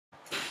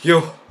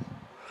Yo,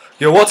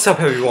 what's up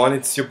everyone?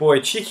 It's your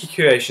boy Cheeky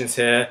Creations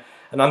here,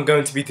 and I'm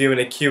going to be doing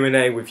a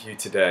Q&A with you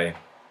today.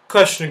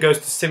 Question goes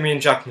to Simeon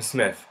Jackman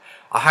Smith.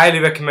 I highly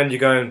recommend you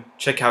go and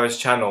check out his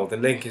channel. The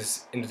link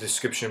is in the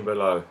description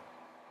below.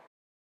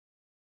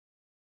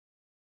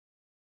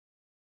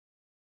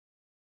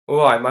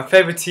 Alright, my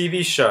favourite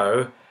TV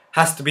show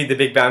has to be The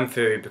Big Bang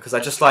Theory because I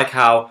just like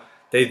how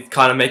they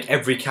kind of make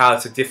every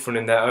character different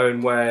in their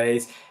own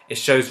ways. It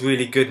shows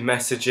really good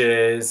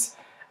messages,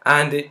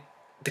 and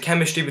the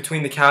chemistry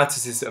between the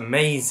characters is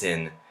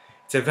amazing.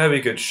 It's a very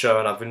good show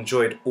and I've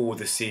enjoyed all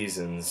the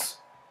seasons.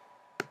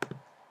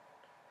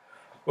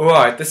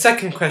 Alright, the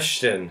second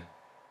question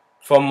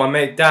from my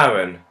mate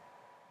Darren.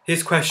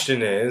 His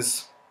question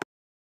is...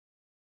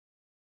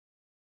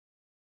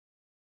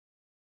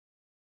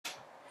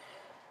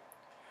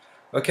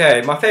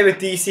 Okay, my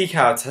favourite DC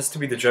character has to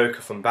be the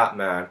Joker from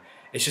Batman.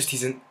 It's just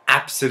he's an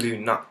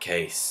absolute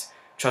nutcase.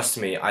 Trust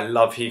me, I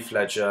love Heath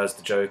Ledger as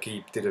the Joker.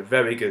 He did a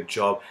very good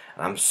job,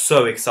 and I'm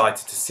so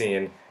excited to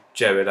see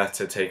Jared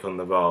Leto take on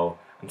the role.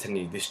 I'm telling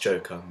you, this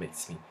Joker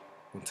makes me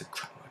want to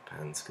crap my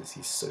pants because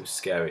he's so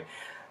scary.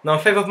 Now,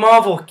 my favourite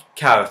Marvel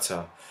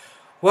character.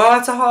 Well,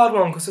 that's a hard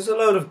one because there's a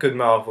load of good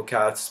Marvel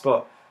characters,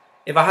 but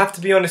if I have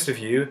to be honest with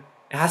you,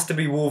 it has to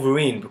be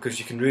Wolverine because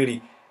you can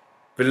really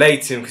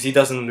relate to him because he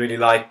doesn't really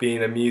like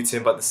being a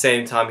mutant, but at the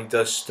same time he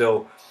does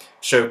still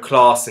show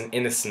class and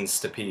innocence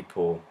to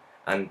people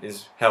and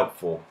is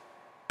helpful.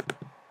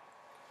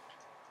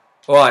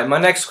 Alright, my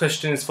next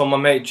question is from my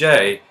mate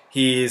Jay.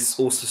 He is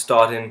also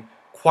starting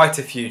quite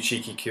a few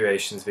Cheeky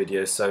Creations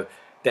videos, so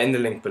they're in the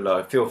link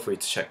below. Feel free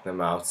to check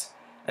them out.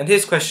 And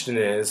his question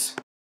is...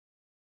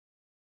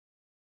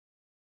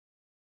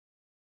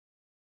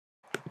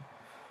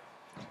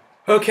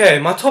 Okay,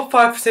 my top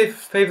 5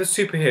 favourite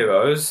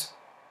superheroes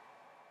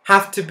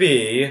have to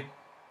be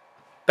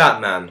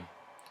Batman,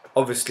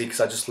 obviously because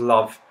I just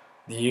love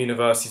the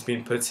universe he's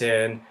been put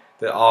in.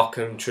 The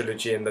Arkham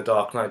trilogy and the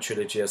Dark Knight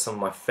trilogy are some of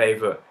my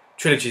favourite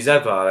trilogies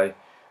ever. I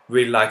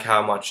really like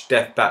how much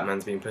depth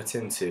Batman's been put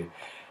into.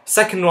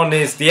 Second one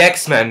is the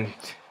X-Men,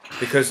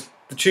 because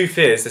the truth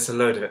is there's a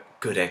load of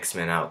good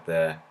X-Men out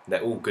there.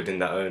 They're all good in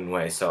their own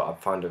way, so I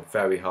find it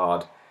very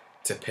hard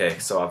to pick,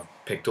 so I've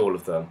picked all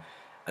of them.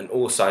 And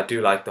also I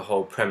do like the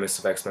whole premise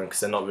of X-Men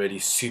because they're not really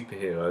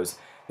superheroes.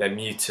 They're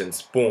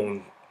mutants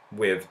born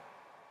with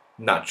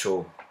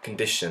natural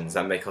conditions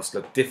that make us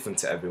look different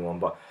to everyone,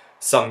 but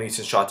some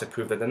mutants try to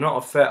prove that they're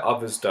not a threat,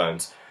 others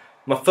don't.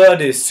 My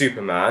third is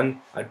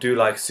Superman. I do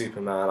like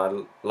Superman.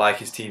 I like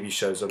his TV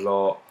shows a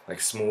lot, like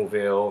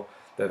Smallville,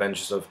 The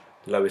Adventures of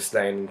Lois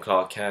Lane and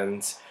Clark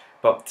Kent.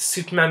 But the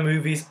Superman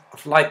movies,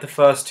 I've liked the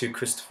first two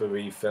Christopher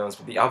Reeve films,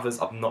 but the others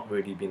I've not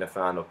really been a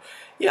fan of.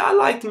 Yeah, I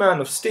liked Man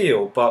of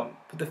Steel, but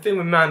the thing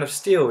with Man of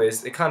Steel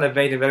is it kind of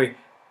made him very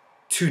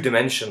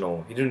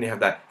two-dimensional. He didn't really have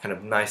that kind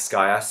of nice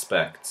guy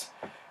aspect.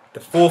 The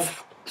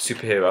fourth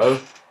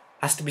superhero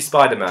has to be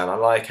Spider-Man. I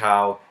like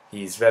how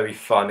he's very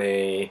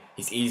funny,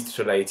 he's easy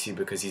to relate to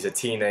because he's a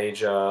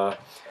teenager,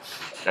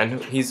 and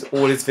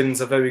all his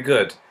villains are very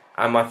good.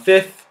 And my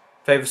fifth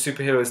favourite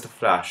superhero is The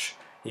Flash.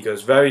 He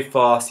goes very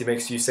fast, he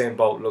makes Usain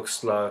Bolt look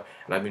slow,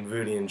 and I've been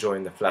really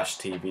enjoying the Flash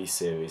TV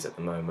series at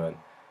the moment.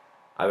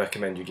 I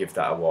recommend you give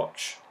that a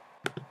watch.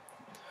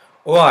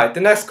 Alright,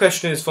 the next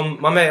question is from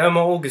my mate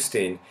Omar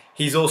Augustine.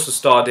 He's also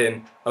starred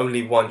in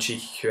only one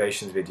Cheeky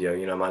Creations video,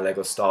 you know, my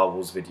Lego Star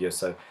Wars video,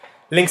 so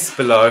links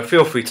below,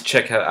 feel free to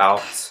check it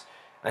out.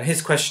 And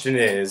his question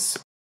is...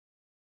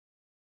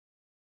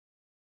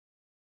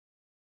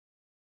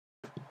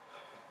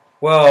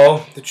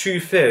 Well, the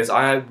truth is,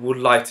 I would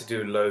like to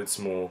do loads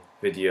more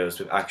videos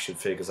with action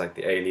figures like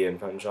the Alien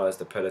franchise,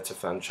 the Predator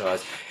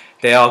franchise.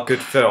 They are good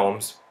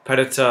films.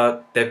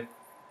 Predator, they've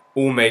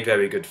all made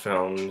very good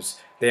films.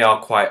 They are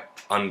quite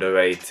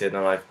underrated,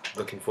 and I'm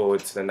looking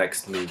forward to the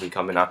next movie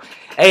coming out.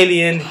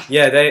 Alien,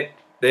 yeah,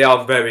 they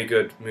are very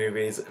good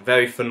movies,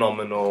 very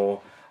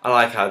phenomenal. I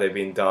like how they've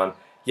been done.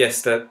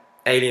 Yes, the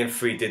Alien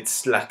 3 did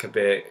slack a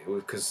bit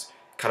because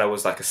it kind of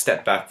was like a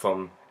step back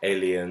from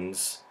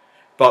Aliens.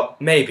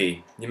 But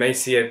maybe you may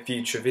see a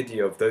future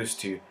video of those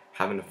two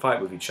having a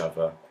fight with each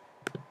other.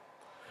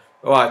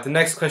 Alright, the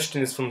next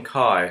question is from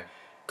Kai.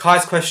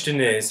 Kai's question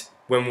is,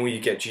 when will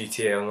you get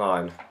GTA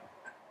Online?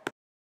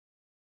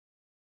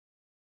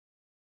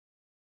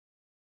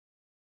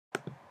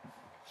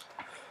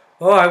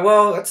 Alright,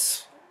 well,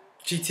 that's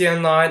GTA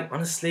Online.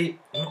 Honestly,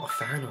 I'm not a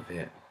fan of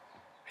it.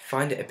 I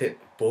find it a bit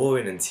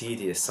boring and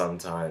tedious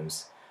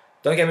sometimes.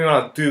 Don't get me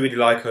wrong, I do really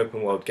like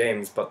open world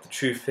games, but the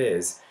truth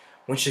is,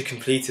 once you've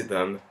completed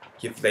them,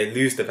 they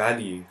lose the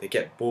value. They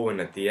get boring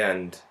at the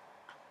end.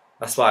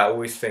 That's why I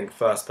always think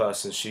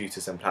first-person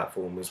shooters and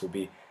platformers will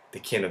be the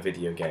king of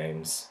video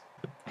games.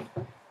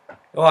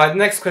 Alright, the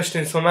next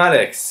question is from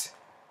Alex.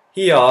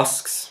 He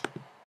asks...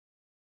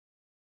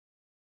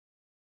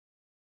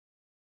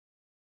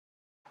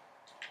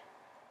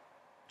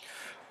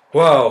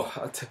 Well,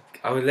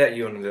 I will let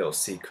you on a little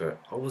secret.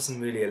 I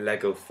wasn't really a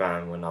Lego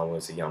fan when I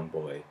was a young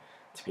boy.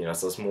 To be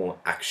honest, I was more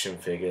action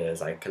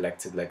figures. I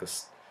collected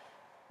Legos.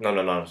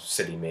 No,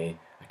 silly me.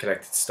 I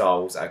collected Star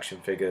Wars action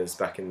figures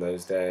back in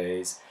those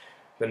days.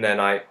 And then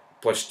I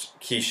watched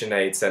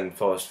Keisha and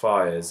Forest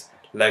Fire's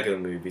Lego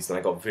movies, and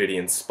I got really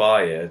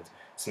inspired.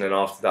 So then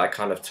after that I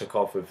kind of took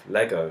off with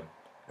Lego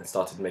and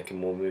started making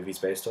more movies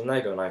based on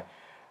Lego, and I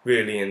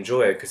really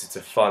enjoy it because it's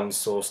a fun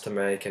source to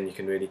make and you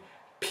can really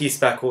piece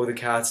back all the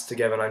characters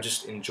together, and I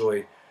just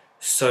enjoy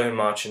so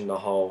much in the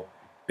whole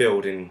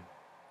building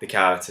the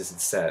characters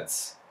and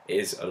sets. It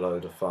is a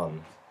load of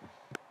fun.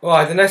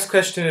 Alright, the next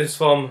question is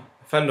from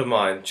a friend of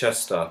mine,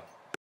 Chester.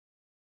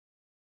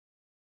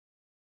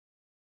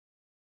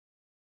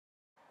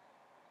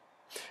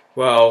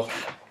 Well,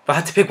 if I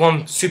had to pick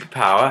one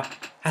superpower,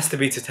 it has to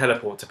be to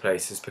teleport to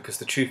places, because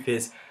the truth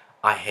is,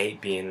 I hate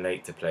being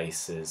late to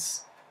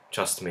places.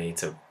 Trust me,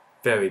 it's a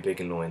very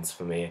big annoyance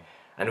for me.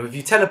 And with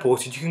you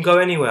teleported, you can go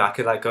anywhere. I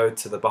could like go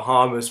to the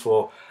Bahamas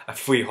for a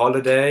free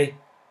holiday.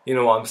 You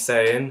know what I'm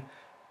saying?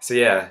 So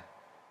yeah,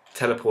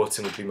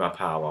 teleporting would be my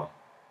power.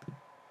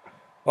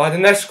 Alright, the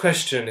next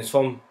question is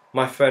from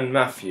my friend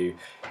Matthew.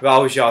 If I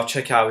was you, I'll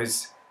check out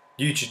his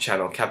YouTube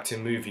channel,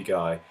 Captain Movie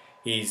Guy.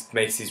 He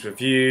makes these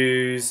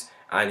reviews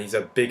and he's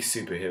a big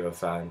superhero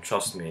fan.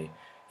 Trust me,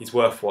 he's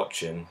worth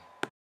watching.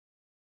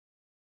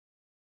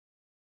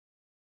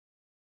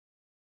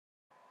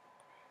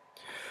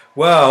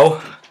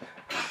 Well,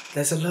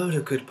 there's a load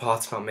of good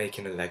parts about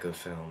making a Lego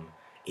film.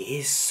 It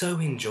is so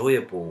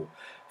enjoyable.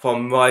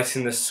 From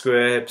writing the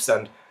scripts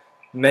and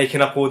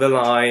making up all the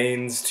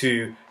lines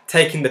to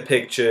taking the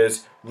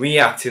pictures,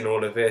 reacting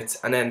all of it,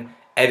 and then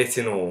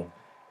editing all.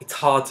 It's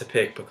hard to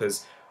pick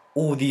because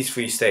all these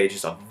three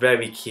stages are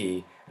very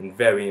key and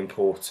very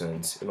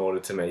important in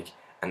order to make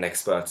an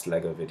expert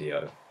Lego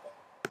video.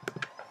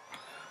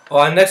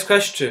 Alright, next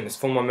question is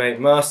from my mate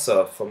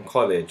Mercer from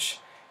college.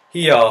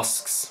 He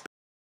asks,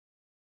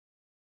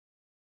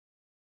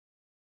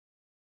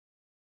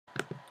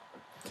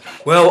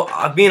 well,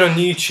 I've been on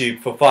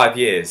YouTube for 5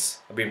 years.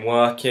 I've been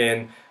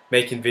working,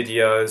 making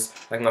videos.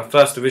 Like my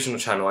first original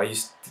channel, I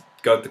used to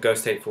go to the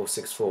Ghost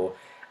 8464.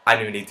 I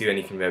didn't really do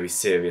anything very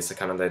serious. I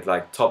kind of did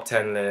like top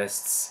 10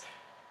 lists,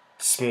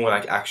 small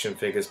like action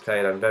figures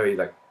played, and very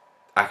like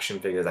action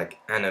figures, like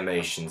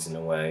animations in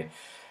a way.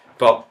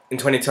 But in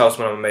 2012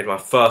 when I made my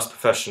first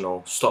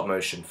professional stop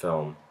motion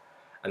film,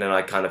 and then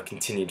I kind of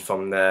continued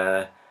from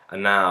there,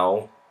 and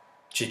now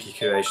Cheeky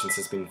Creations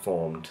has been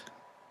formed.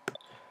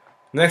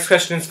 Next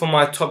question is from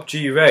my top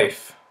G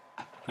Rafe.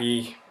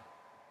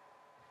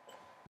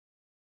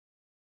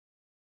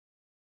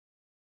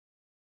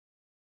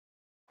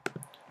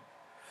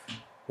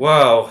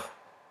 Well,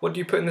 what do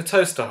you put in the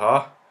toaster,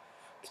 huh?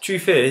 The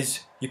truth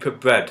is, you put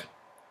bread,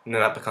 and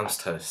then that becomes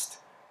toast.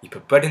 You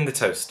put bread in the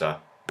toaster.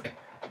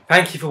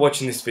 Thank you for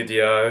watching this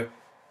video.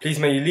 Please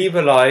may you leave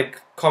a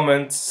like,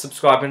 comment,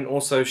 subscribe, and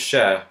also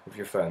share with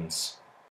your friends.